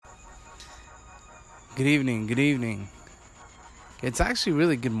Good evening, good evening. It's actually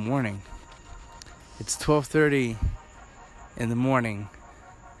really good morning. It's 12:30 in the morning,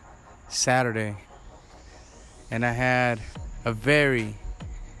 Saturday, and I had a very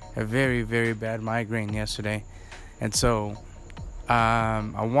bad migraine yesterday. And so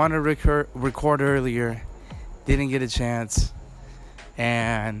I wanted to record earlier, didn't get a chance,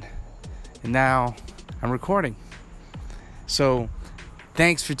 and now I'm recording. So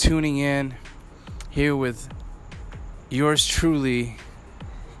thanks for tuning in here with yours truly,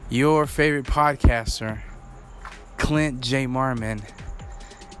 your favorite podcaster, Clint J. Marmon,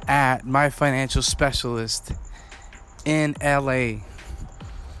 at My Financial Specialist in LA.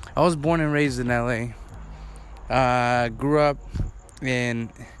 I was born and raised in LA. Grew up in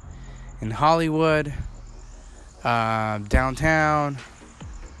Hollywood, downtown.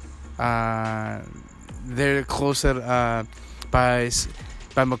 They're close at by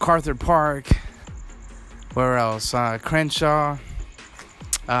MacArthur Park. Where else? Crenshaw.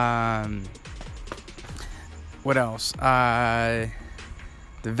 What else? The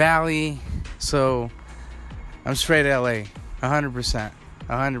Valley. So I'm straight LA,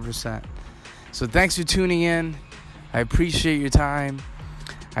 100%. So thanks for tuning in. I appreciate your time.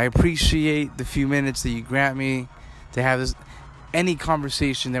 I appreciate the few minutes that you grant me to have any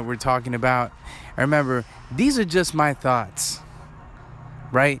conversation that we're talking about. And remember, these are just my thoughts,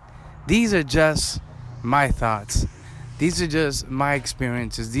 right? These are just my thoughts. These are just my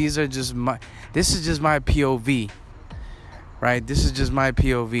experiences. This is just my POV, right? This is just my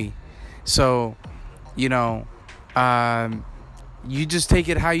POV. So, you just take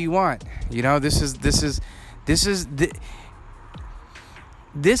it how you want. This is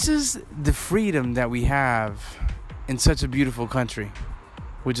the freedom that we have in such a beautiful country,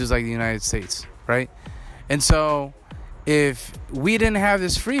 which is like the United States, right? And so if we didn't have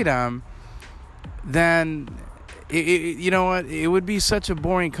this freedom, then it would be such a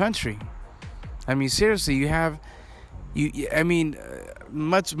boring country. I mean, seriously,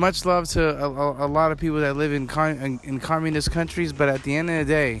 much love to a lot of people that live in communist countries, but at the end of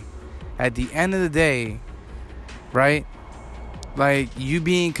the day, right? Like, you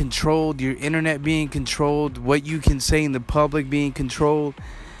being controlled, your internet being controlled, what you can say in the public being controlled.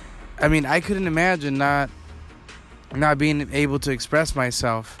 I mean, I couldn't imagine not being able to express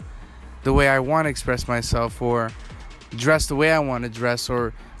myself the way I want to express myself, or dress the way I want to dress,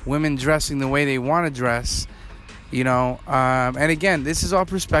 or women dressing the way they want to dress, and again, this is all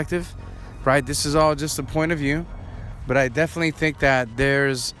perspective, right? This is all just a point of view, but I definitely think that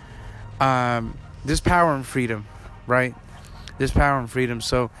there's power and freedom, right? There's power and freedom.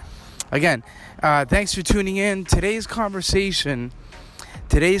 So again, thanks for tuning in. Today's conversation,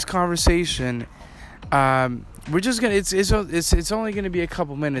 we're just gonna. It's only gonna be a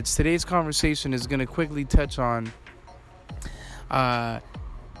couple minutes. Today's conversation is gonna quickly touch on,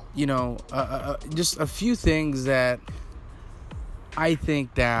 just a few things that I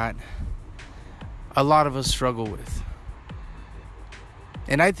think that a lot of us struggle with,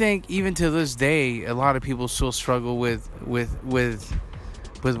 and I think even to this day, a lot of people still struggle with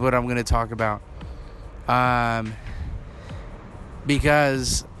what I'm gonna talk about,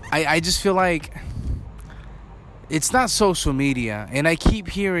 because I just feel like it's not social media. And I keep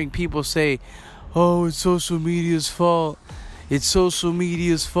hearing people say, oh, it's social media's fault. It's social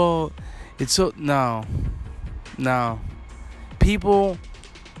media's fault. No. People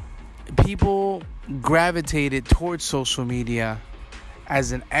gravitated towards social media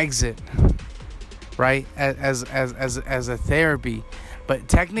as an exit, right? As a therapy. But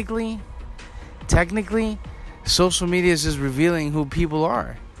technically, social media is just revealing who people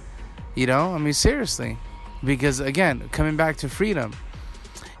are. I mean, seriously. Because again, coming back to freedom,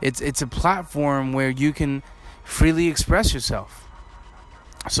 it's a platform where you can freely express yourself.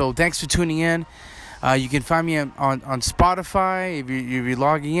 So thanks for tuning in. You can find me on Spotify if you're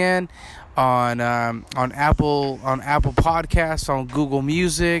logging in, on Apple Podcasts, on Google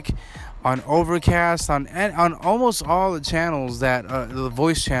Music, on Overcast, on almost all the channels that the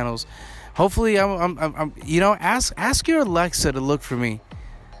voice channels. Hopefully, ask your Alexa to look for me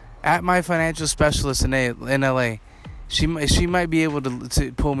at My Financial Specialist in LA. She might be able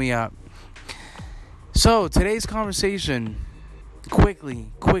to pull me up. So today's conversation,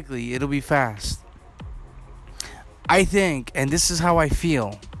 quickly, it'll be fast. I think, and this is how I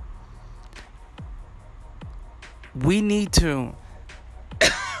feel, we need to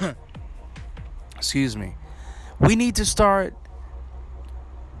excuse me. We need to start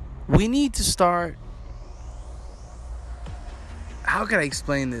how can I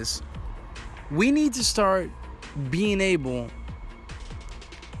explain this? We need to start being able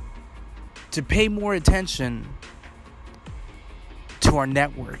to pay more attention to our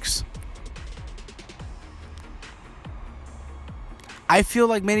networks. I feel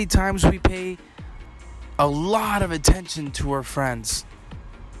like many times we pay a lot of attention to our friends,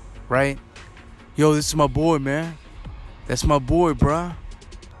 right? Yo, this is my boy, man. That's my boy, bruh.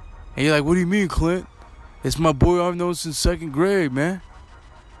 And you're like, what do you mean, Clint? It's my boy I've known since 2nd grade, man.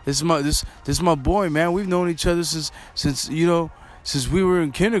 This is my boy, man. We've known each other since we were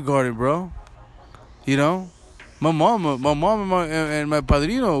in kindergarten, bro. You know, my mom and my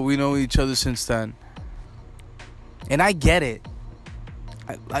padrino, we know each other since then. And I get it.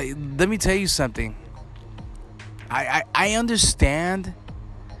 Let me tell you something. I understand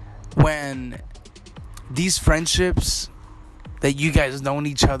when these friendships that you guys known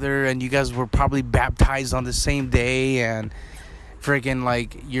each other and you guys were probably baptized on the same day and freaking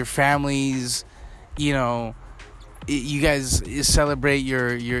like your families, you know, you guys celebrate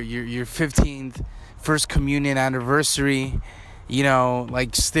your 15th first communion anniversary, you know,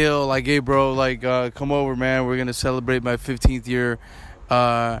 like still like, hey bro, like come over, man, we're gonna celebrate my 15th year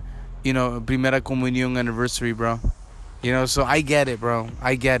primera comunión anniversary, bro. You know, so I get it, bro.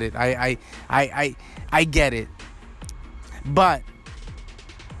 I get it. I get it. But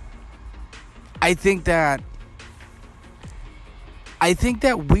I think that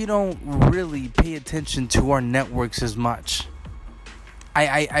we don't really pay attention to our networks as much.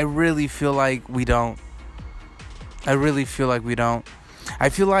 I really feel like we don't. I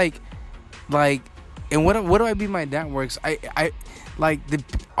feel like and what do I mean by networks? I like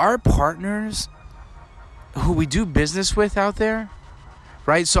our partners who we do business with out there,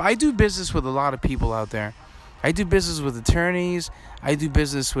 right? So I do business with a lot of people out there. I do business with attorneys. I do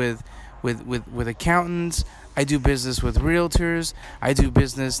business with accountants. I do business with realtors. I do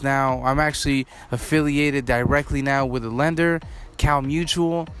business now. I'm actually affiliated directly now with a lender, Cal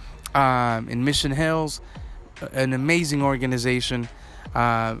Mutual, in Mission Hills, an amazing organization.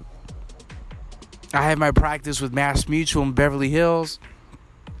 I have my practice with Mass Mutual in Beverly Hills.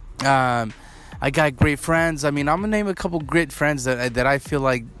 I got great friends. I mean, I'm going to name a couple great friends that I feel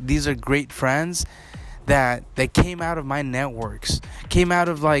like these are great friends that came out of my networks. Came out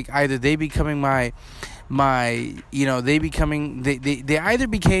of like either they becoming they either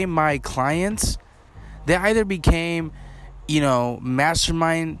became my clients, they either became,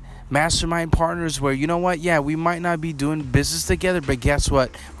 mastermind partners where, you know what, yeah, we might not be doing business together, but guess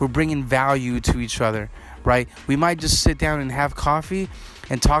what? We're bringing value to each other, right? We might just sit down and have coffee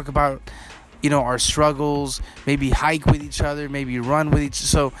and talk about, our struggles, maybe hike with each other, maybe run with each other.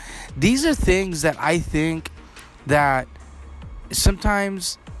 So these are things that I think that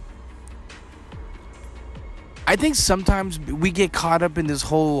sometimes we get caught up in this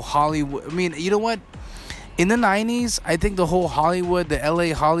whole Hollywood. I mean, you know what? In the 90s, I think the whole Hollywood, the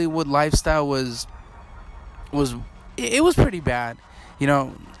LA Hollywood lifestyle was pretty bad,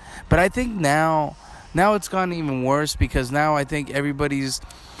 But I think now it's gotten even worse because now I think everybody's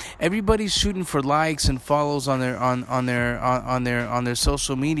shooting for likes and follows on their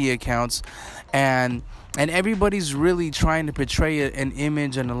social media accounts, and everybody's really trying to portray an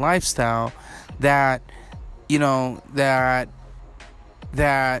image and a lifestyle that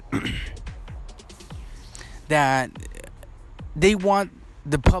that they want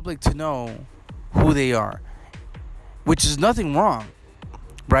the public to know who they are, which is nothing wrong,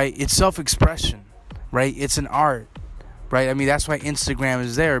 right? It's self-expression, right? It's an art, right? I mean, that's why Instagram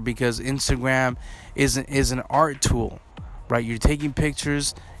is there, because Instagram is an art tool, right? You're taking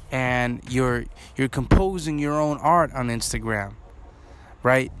pictures and you're composing your own art on Instagram,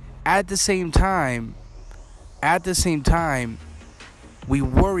 right? At the same time, we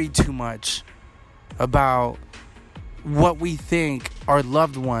worry too much about what we think our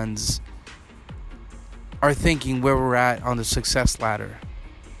loved ones are thinking where we're at on the success ladder.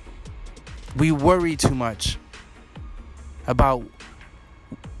 We worry too much about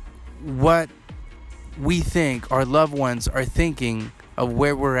what we think our loved ones are thinking of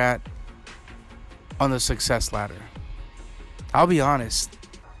where we're at on the success ladder. I'll be honest.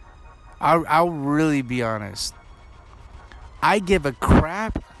 I'll really be honest. I give a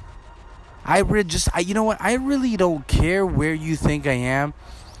crap. You know what? I really don't care where you think I am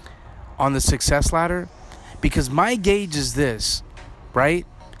on the success ladder, because my gauge is this, right?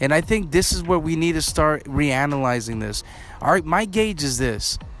 And I think this is where we need to start reanalyzing this. All right, my gauge is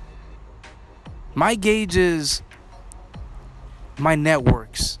this. My gauge is my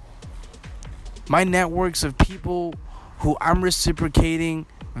networks. My networks of people who I'm reciprocating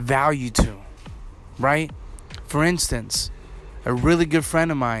value to, right? For instance, a really good friend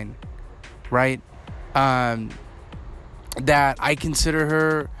of mine, right? That I consider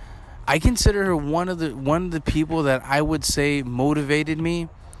her I consider her one of the people that I would say motivated me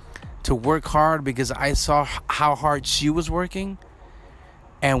to work hard, because I saw how hard she was working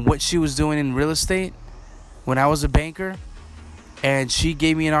and what she was doing in real estate when I was a banker. And she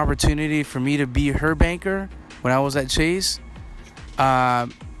gave me an opportunity for me to be her banker when I was at Chase.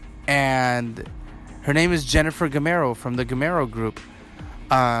 And her name is Jennifer Gamero from the Gamero Group.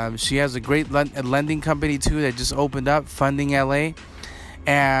 She has a great lending company too that just opened up, Funding LA.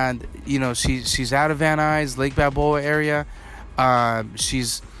 And she's out of Van Nuys, Lake Balboa area.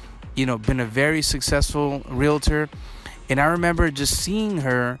 She's been a very successful realtor. And I remember just seeing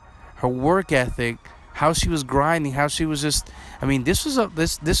her work ethic, how she was grinding, how she was just, this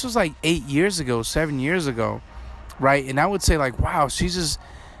was like 8 years ago, 7 years ago, right? And I would say like, wow, she's just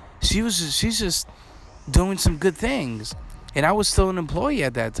doing some good things. And I was still an employee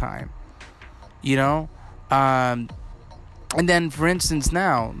at that time, and then, for instance,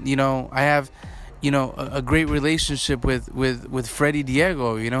 now, I have, a great relationship with Freddie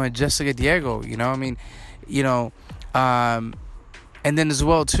Diego, and Jessica Diego, and then as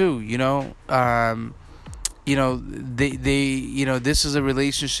well too, they this is a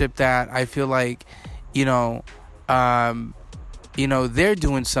relationship that I feel like, they're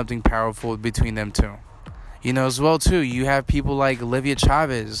doing something powerful between them two. As well too, you have people like Olivia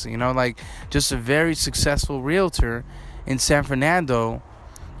Chavez, like just a very successful realtor in San Fernando,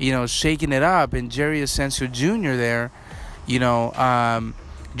 shaking it up, and Jerry Asensio Jr. there,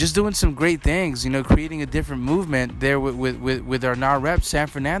 just doing some great things, creating a different movement there with our NAREP San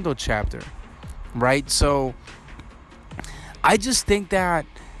Fernando chapter, right? So I just think that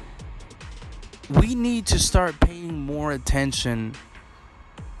we need to start paying more attention,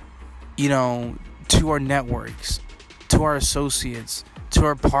 to our networks, to our associates, to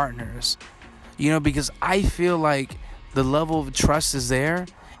our partners, because I feel like the level of trust is there,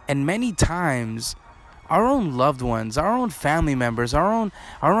 and many times our own loved ones, our own family members, our own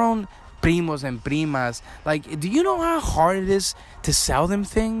primos and primas, like, do you know how hard it is to sell them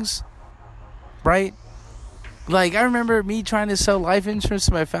things, right? Like, I remember me trying to sell life insurance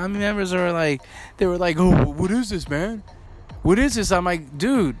to my family members, they were like, oh, what is this, man? What is this? I'm like,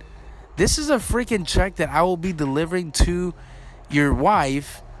 dude, this is a freaking check that I will be delivering to your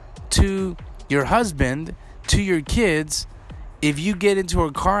wife, to your husband, to your kids, if you get into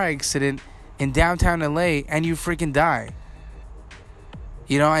a car accident in downtown LA and you freaking die.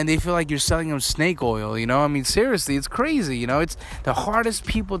 And they feel like you're selling them snake oil, seriously, it's crazy, it's the hardest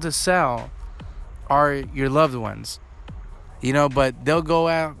people to sell are your loved ones, but they'll go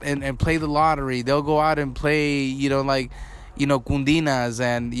out and play the lottery. They'll go out and play, cundinas,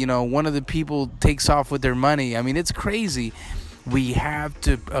 and, one of the people takes off with their money. It's crazy. We have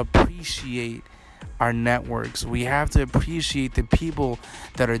to appreciate our networks. We have to appreciate the people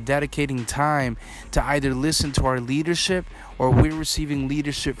that are dedicating time to either listen to our leadership, or we're receiving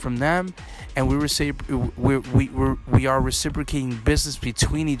leadership from them, and we are reciprocating business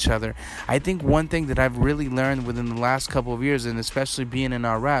between each other. I think one thing that I've really learned within the last couple of years, and especially being in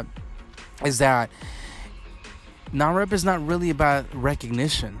NAREP, is that NAREP is not really about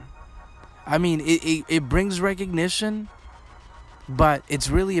recognition. It brings recognition, but it's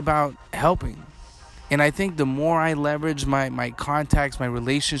really about helping. And I think the more I leverage my contacts, my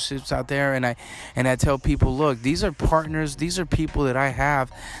relationships out there, and I tell people, look, these are partners, these are people that I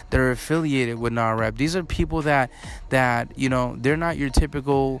have that are affiliated with NAREP. These are people that they're not your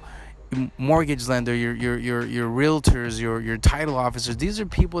typical mortgage lender, your realtors, your title officers. These are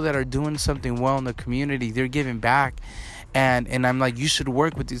people that are doing something well in the community. They're giving back, and I'm like, you should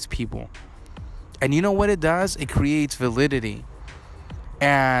work with these people. And you know what it does? It creates validity.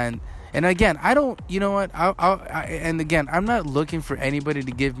 And again, I don't, I'm not looking for anybody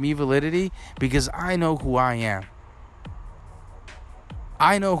to give me validity, because I know who I am.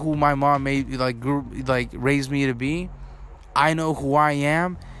 I know who my mom raised me to be. I know who I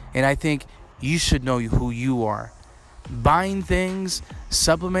am, and I think you should know who you are. Buying things,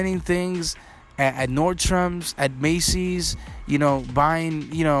 supplementing things at Nordstrom's, at Macy's, buying,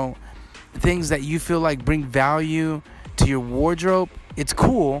 things that you feel like bring value to your wardrobe. It's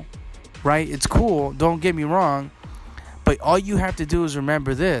cool. Right? It's cool. Don't get me wrong. But all you have to do is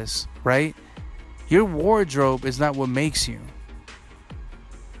remember this, right? Your wardrobe is not what makes you.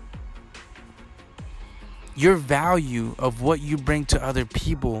 Your value of what you bring to other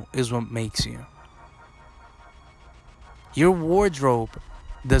people is what makes you. Your wardrobe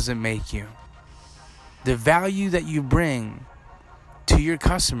doesn't make you. The value that you bring to your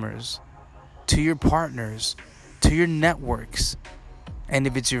customers, to your partners, to your networks. And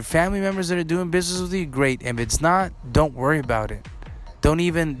if it's your family members that are doing business with you, great. If it's not, don't worry about it.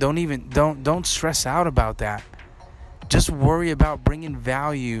 Don't stress out about that. Just worry about bringing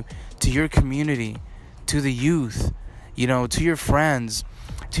value to your community, to the youth, to your friends,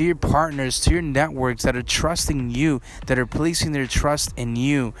 to your partners, to your networks that are trusting you, that are placing their trust in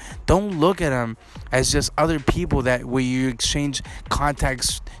you. Don't look at them as just other people that where you exchange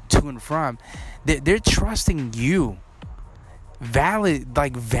contacts to and from. They're trusting you.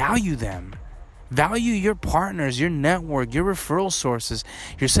 Value them. Value your partners, your network, your referral sources,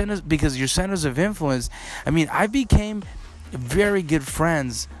 your centers, because your centers of influence. I mean, I became very good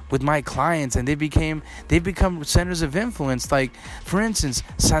friends with my clients, and they've become centers of influence. Like, for instance,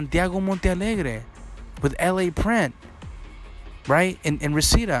 Santiago Montealegre with LA Print, right? And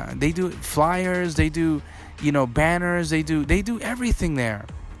Reseda, they do flyers, they do, banners, they do everything there,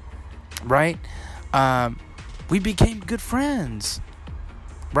 right? We became good friends.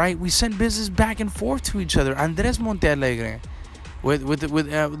 Right, we send business back and forth to each other. Andres Montealegre, with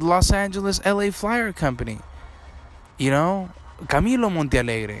Los Angeles LA Flyer Company, Camilo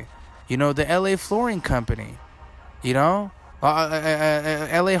Montealegre, the LA Flooring Company, LA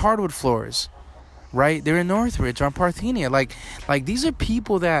Hardwood Floors, right? They're in Northridge on Parthenia. Like these are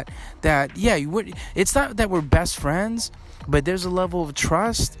people that it's not that we're best friends, but there's a level of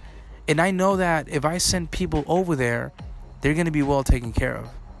trust, and I know that if I send people over there, they're going to be well taken care of.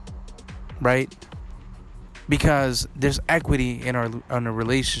 Right? Because there's equity in our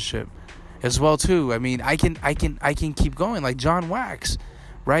relationship as well too. I mean, I can keep going. Like John Wax,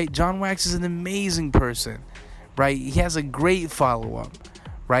 right? John Wax is an amazing person, right? He has a great follow-up,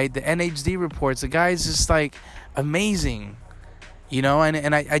 right? The NHD reports, the guy is just like amazing,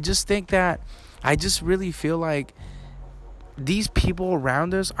 and I just think that I just really feel like these people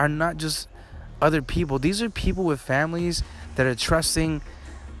around us are not just other people. These are people with families that are trusting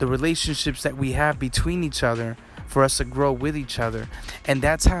the relationships that we have between each other for us to grow with each other. And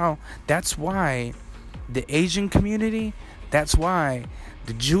that's why the Asian community, that's why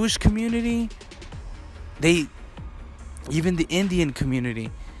the Jewish community, even the Indian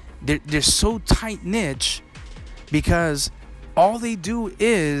community, they're so tight niche, because all they do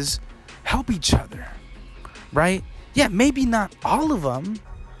is help each other, right? Yeah, maybe not all of them,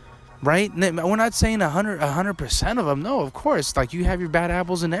 right? We're not saying 100% of them. No, of course. Like, you have your bad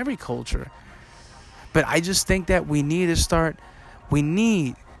apples in every culture. But I just think that we need to start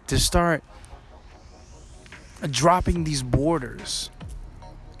dropping these borders,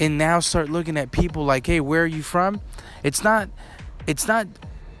 and now start looking at people like, hey, where are you from? I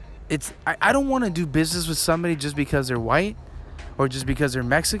don't want to do business with somebody just because they're white, or just because they're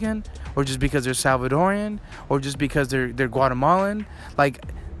Mexican, or just because they're Salvadorian, or just because they're Guatemalan. Like,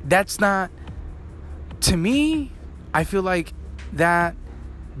 that's not, to me, I feel like that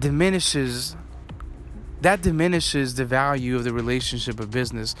diminishes the value of the relationship of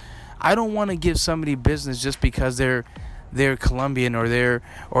business. I don't want to give somebody business just because they're Colombian, or they're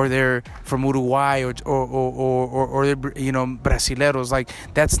from Uruguay, or they're, brasileros. Like,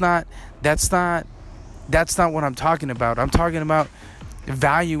 that's not what I'm talking about. I'm talking about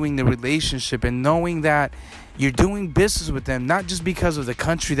valuing the relationship and knowing that you're doing business with them not just because of the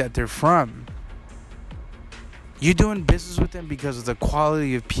country that they're from. You're doing business with them because of the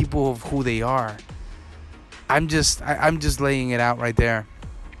quality of people, of who they are. I'm just laying it out right there.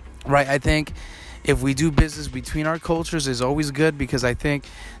 Right? I think if we do business between our cultures is always good, because I think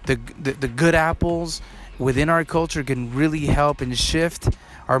the good apples within our culture can really help and shift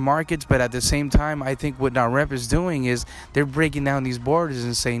our markets. But at the same time, I think what NAREP is doing is they're breaking down these borders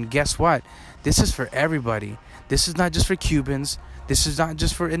and saying, guess what? This is for everybody. This is not just for Cubans. This is not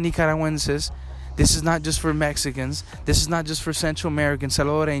just for Nicaraguenses. This is not just for Mexicans. This is not just for Central Americans,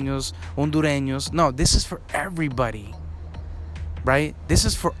 Salvadoreños, Hondureños. No, this is for everybody. Right? This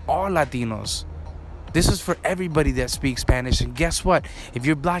is for all Latinos. This is for everybody that speaks Spanish. And guess what? If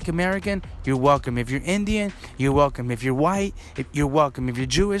you're Black American, you're welcome. If you're Indian, you're welcome. If you're white, you're welcome. If you're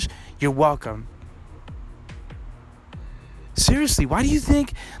Jewish, you're welcome. Seriously, why do you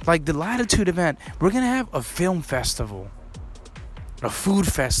think, like, the Latitude event, we're going to have a film festival, a food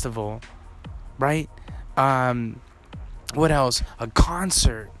festival, right? What else? A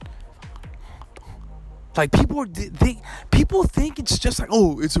concert. Like, people think it's just like,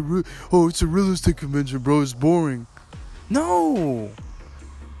 it's a realistic convention, bro. It's boring. No.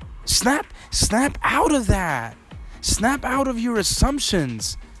 Snap out of that. Snap out of your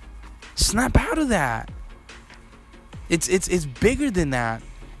assumptions. Snap out of that. It's bigger than that,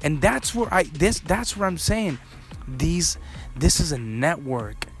 and that's where I'm saying this is a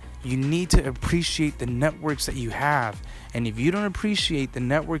network. You need to appreciate the networks that you have. And if you don't appreciate the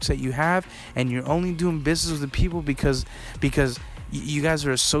networks that you have, and you're only doing business with the people because you guys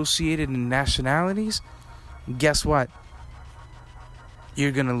are associated in nationalities, guess what?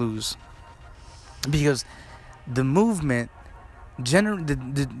 You're going to lose. Because the movement,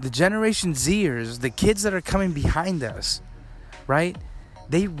 the Generation Zers, the kids that are coming behind us, right?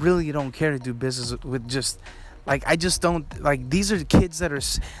 They really don't care to do business with just, like, I just don't, like, these are kids that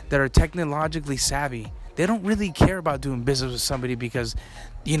are technologically savvy. They don't really care about doing business with somebody because,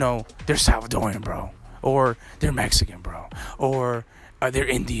 you know, they're Salvadorian, bro. Or they're Mexican, bro. Or they're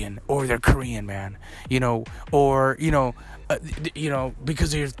Indian. Or they're Korean, man. You know, or,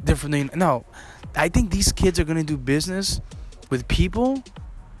 because they're from the... No, I think these kids are going to do business with people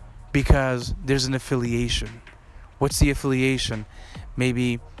because there's an affiliation. What's the affiliation?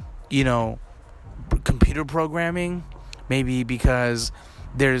 Maybe, computer programming. Maybe because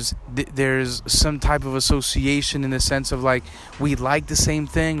there's some type of association in the sense of, like, we like the same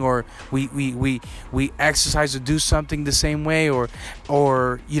thing, or we exercise or do something the same way, or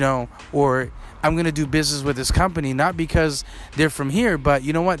I'm going to do business with this company not because they're from here, but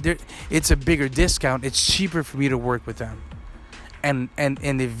you know what, it's a bigger discount, it's cheaper for me to work with them. And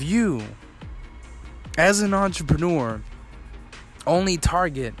if you, as an entrepreneur, only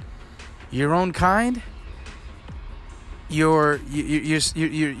target your own kind, you're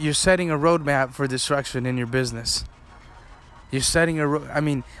setting a roadmap for destruction in your business. You're setting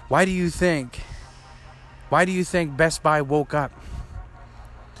why do you think Best Buy woke up?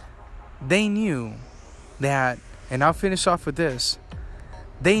 They knew that, and I'll finish off with this.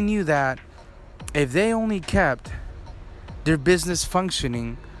 They knew that if they only kept their business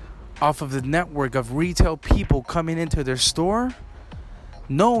functioning off of the network of retail people coming into their store,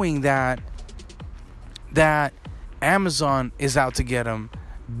 knowing that Amazon is out to get them,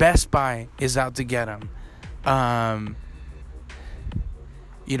 Best Buy is out to get them,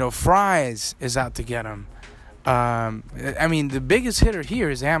 Fry's is out to get them. The biggest hitter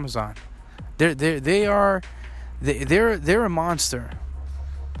here is Amazon. They're a monster.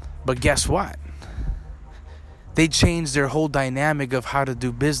 But guess what? They changed their whole dynamic of how to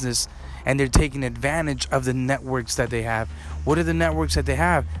do business, and they're taking advantage of the networks that they have. What are the networks that they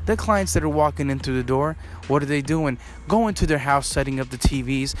have? The clients that are walking in through the door, what are they doing? Going to their house, setting up the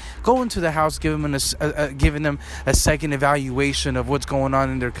TVs. Going to the house, giving them a second evaluation of what's going on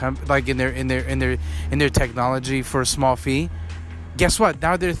in their in their technology for a small fee. Guess what?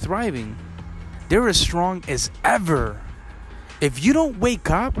 Now they're thriving. They're as strong as ever. If you don't wake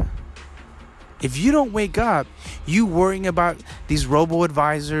up, you worrying about these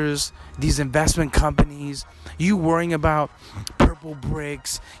robo-advisors, these investment companies, you worrying about Purple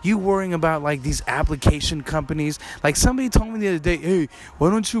Bricks, you worrying about, like, these application companies. Like, somebody told me the other day, hey, why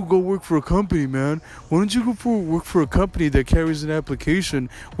don't you go work for a company, man? Why don't you go work for a company that carries an application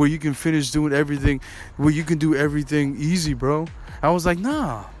where you can finish doing everything, where you can do everything easy, bro? I was like,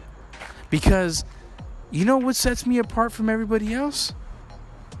 nah. Because you know what sets me apart from everybody else?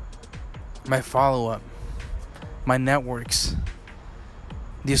 My follow-up, my networks,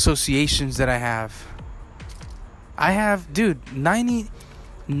 the associations that I have. I have, dude, 90%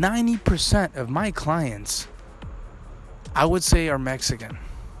 of my clients, I would say, are Mexican.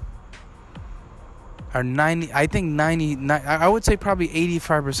 I would say probably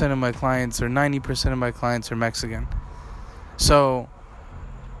 85% of my clients or 90% of my clients are Mexican. So,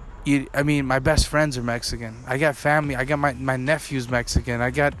 my best friends are Mexican. I got family. I got my nephew's Mexican. I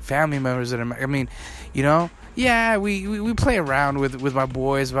got family members that are, yeah, we play around with my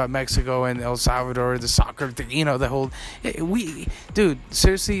boys about Mexico and El Salvador, the soccer thing, the whole, dude,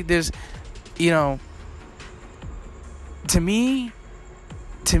 seriously, there's, to me,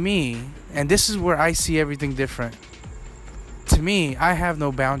 and this is where I see everything different. To me, I have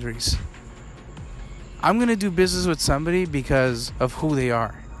no boundaries. I'm going to do business with somebody because of who they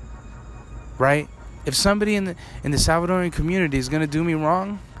are. Right? If somebody in the Salvadorian community is going to do me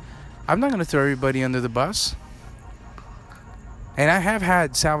wrong, I'm not going to throw everybody under the bus. And I have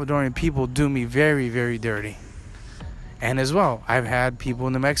had Salvadorian people do me very, very dirty. And as well, I've had people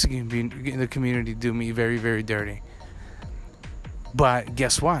in the Mexican community do me very, very dirty. But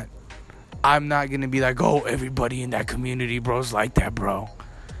guess what? I'm not going to be like, oh, everybody in that community, bro's like that, bro.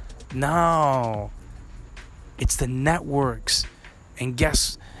 No. It's the networks. And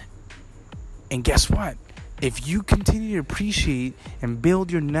guess what? If you continue to appreciate and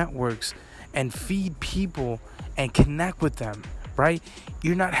build your networks and feed people and connect with them, right?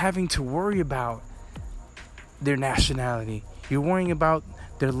 You're not having to worry about their nationality. You're worrying about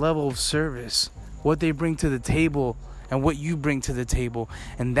their level of service, what they bring to the table and what you bring to the table.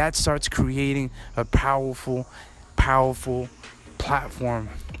 And that starts creating a powerful platform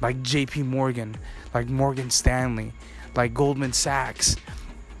like JP Morgan, like Morgan Stanley, like Goldman Sachs,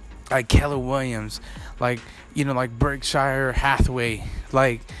 like Keller Williams, like, you know, like Berkshire Hathaway,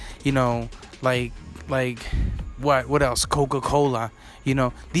 like, you know, like what else? Coca-Cola. You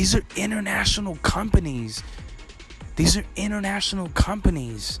know, these are international companies. These are international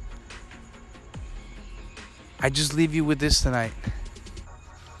companies. I just leave you with this tonight.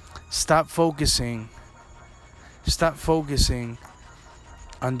 Stop focusing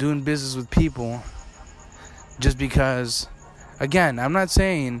on doing business with people just because, again, I'm not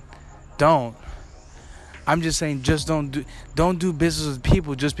saying don't. I'm just saying just don't do business with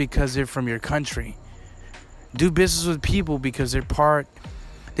people just because they're from your country. Do business with people because they're part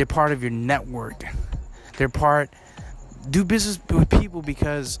of your network. Do business with people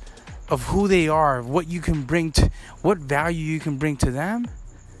because of who they are, what value you can bring to them,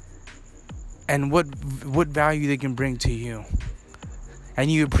 and what value they can bring to you. And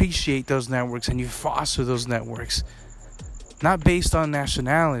you appreciate those networks and you foster those networks, not based on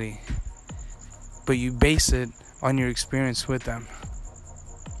nationality, but you base it on your experience with them.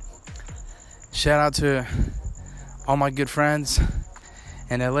 Shout out to all my good friends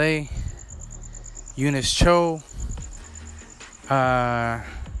in LA, Eunice Cho, Sevak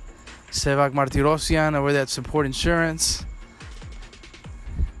Martirosyan over at Support Insurance,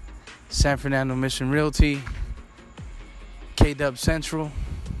 San Fernando Mission Realty, K-Dub Central,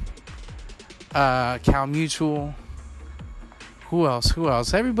 Cal Mutual. Who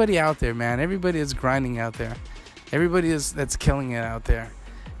else? Everybody out there, man. Everybody is grinding out there. Everybody that's killing it out there.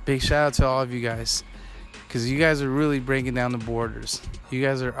 Big shout out to all of you guys, because you guys are really breaking down the borders. You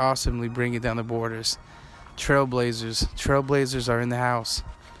guys are awesomely breaking down the borders. Trailblazers are in the house.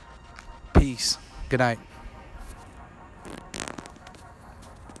 Peace. Good night.